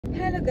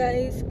Hello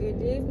guys, good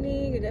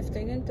evening, good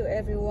afternoon to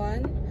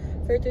everyone.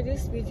 For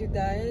today's video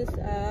guys,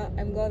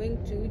 I'm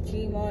going to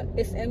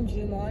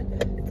SMG Mall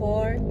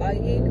for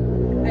buying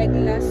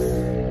eyeglass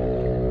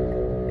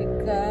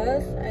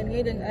because I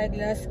need an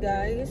eyeglass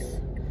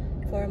guys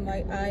for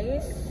my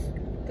eyes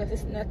because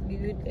it's not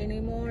good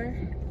anymore.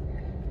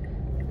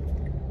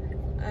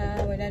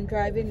 When I'm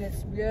driving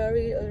it's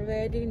blurry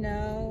already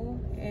now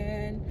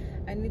and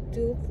I need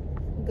to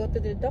go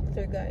to the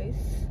doctor guys,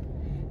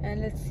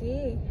 and let's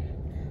see,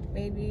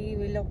 maybe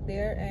we look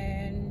there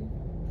and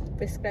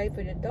prescribe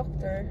for the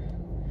doctor.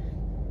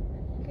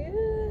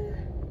 Yeah,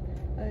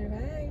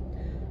 alright.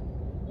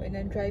 When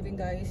I'm driving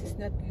guys,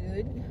 it's not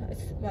good.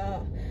 It's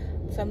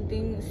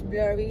something is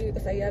blurry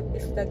because I have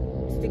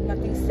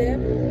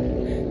stigmatism.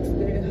 It's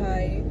very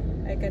high.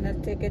 I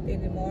cannot take it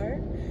anymore,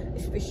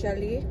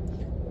 especially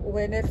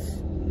when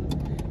it's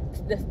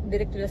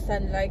direct to the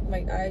sunlight.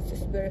 My eyes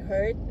is very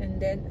hurt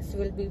and then it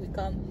will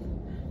become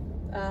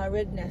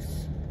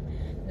redness.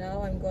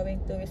 Now I'm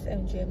going to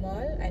SMG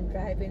Mall. I'm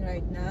driving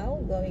right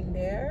now, going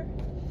there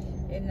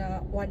in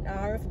 1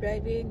 hour of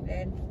driving,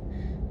 and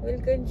we'll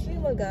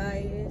continue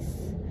guys.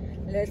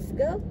 Let's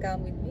go,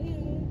 come with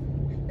me.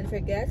 Don't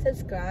forget,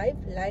 subscribe,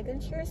 like and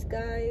share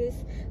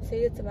guys.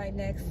 See you to my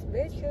next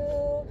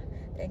video.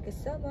 Thank you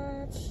so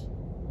much.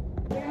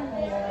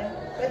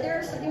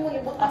 Pwede sa di mo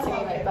libot kasi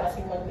may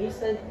passing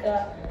mag-listen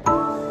ka.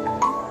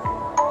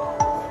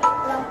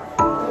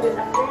 Good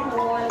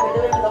afternoon. By the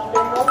way,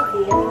 Dr.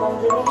 Nobby, Ma'am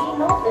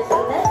Jenny, there's a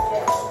net.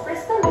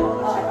 First time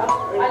yung check-up.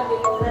 Na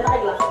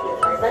naka-glasses yun.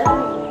 Dahil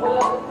namin wala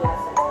yung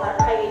glasses.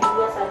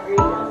 Naka-idea sa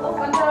grade lang. So,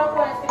 pagkara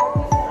po na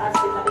stigmatism.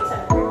 Stigmatic sa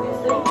nervous.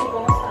 So, hindi ko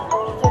mas ano.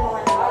 Ito yung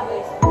mga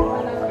nalagay sa mga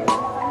nalagay.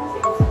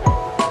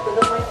 To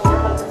the point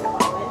where pag sa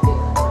comment,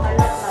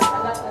 anak na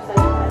sa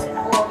yung ano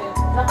na ako.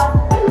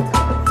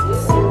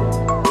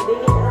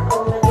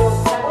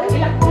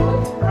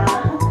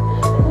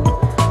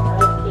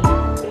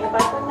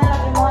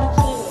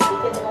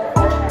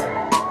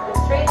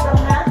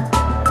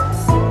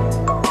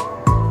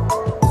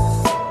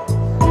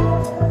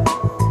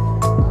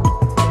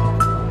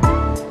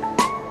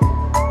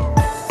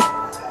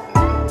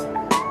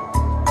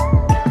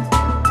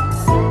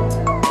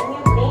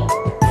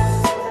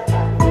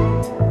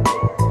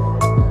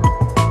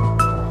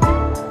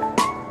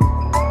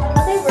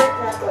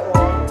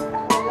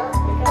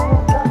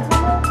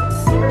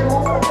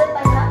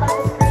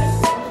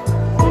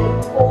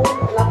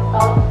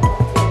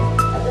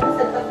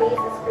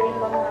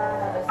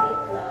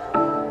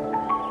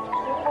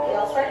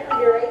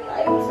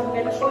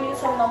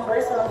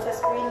 Numbers along sa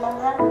screen mo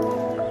ha.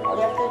 All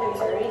you have to do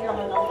is read lang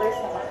yung numbers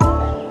na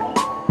makikita niyo.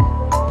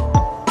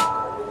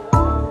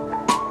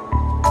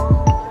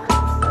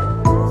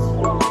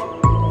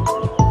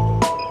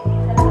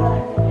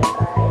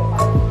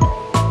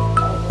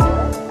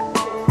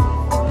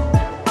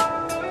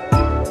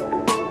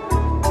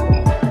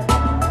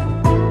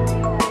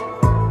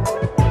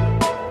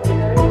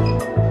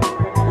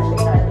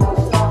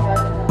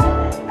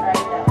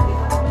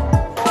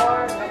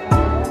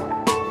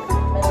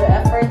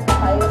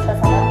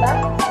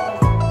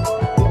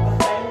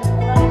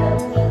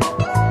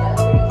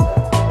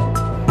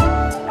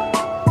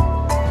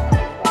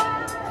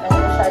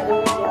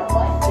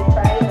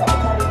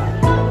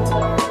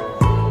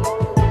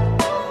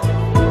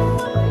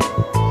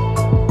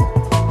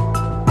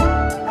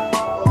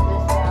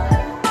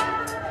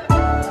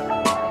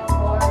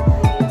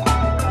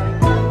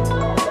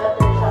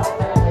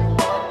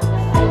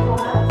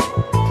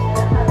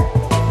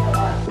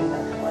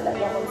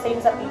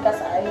 Sa pikas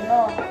ay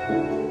no.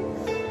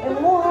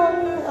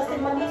 Emuhang kasi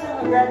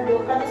magisa ng grado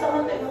kana sa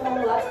mga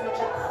imong last na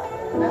siya.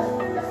 Last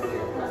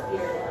year na.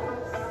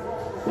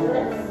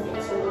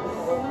 So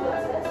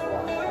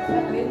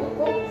limot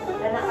ko.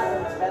 Kana ka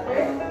mas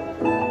better.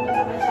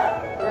 Sabi siya.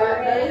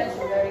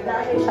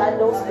 Na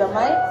shadows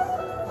gamay.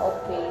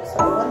 Okay,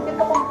 so I want you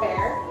to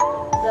compare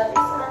the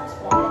distance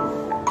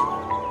one.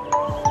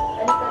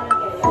 And current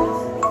areas.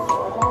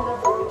 So among the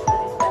two, which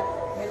one is better?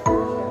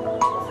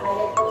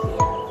 Highlight ko siya.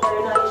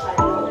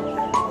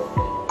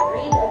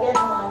 Read again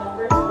mga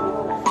numbers for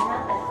you na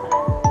natin.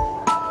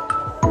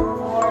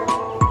 4,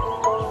 6,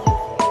 8.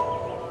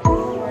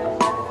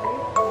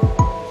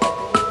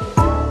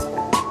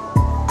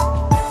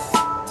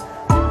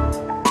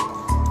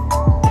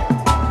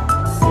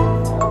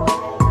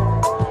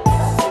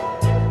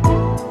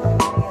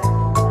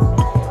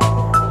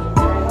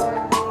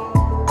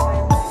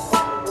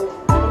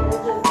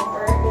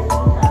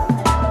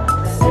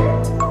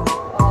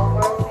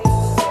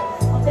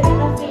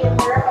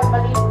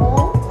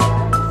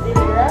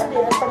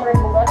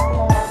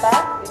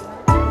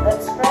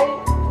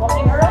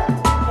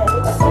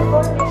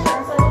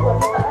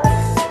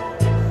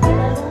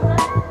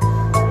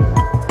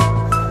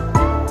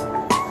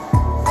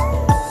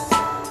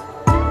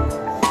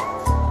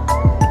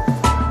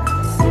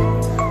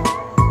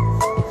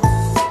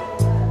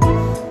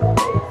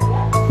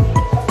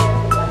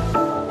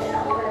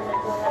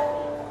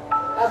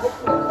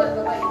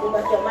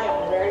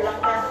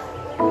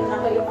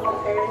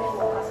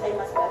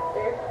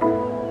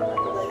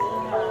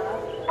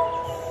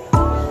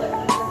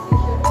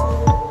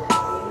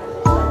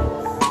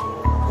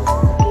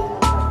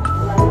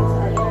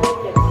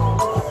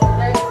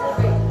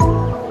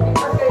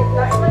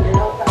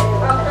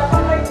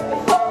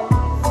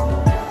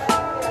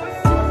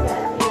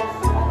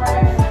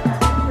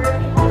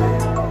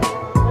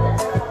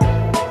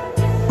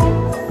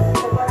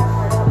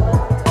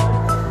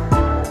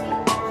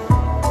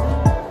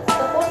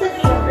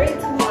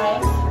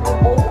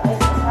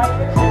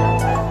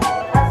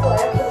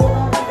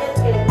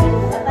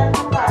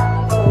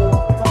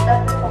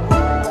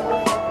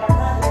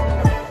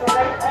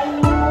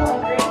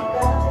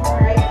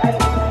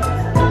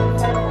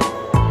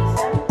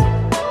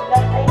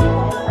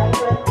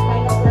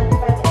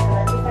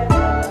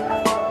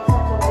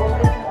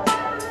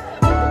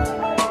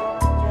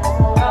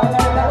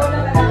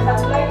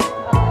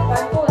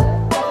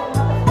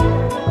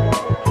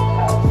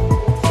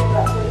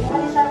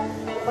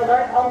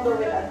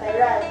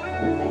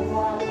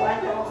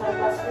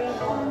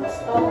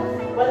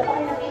 Wala pa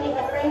kayo napili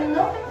na frame,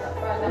 no?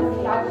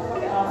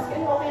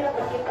 Okay na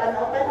pagkita na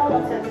open na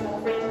lang sa yung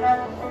frame ha.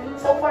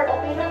 So far,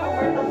 okay na,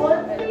 comfortable.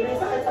 Hindi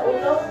sakit sa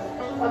ulo.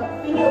 Pag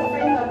pili yung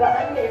frame,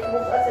 magaan kayo,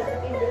 bukas sa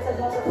sensitive sa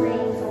mga sa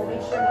frame.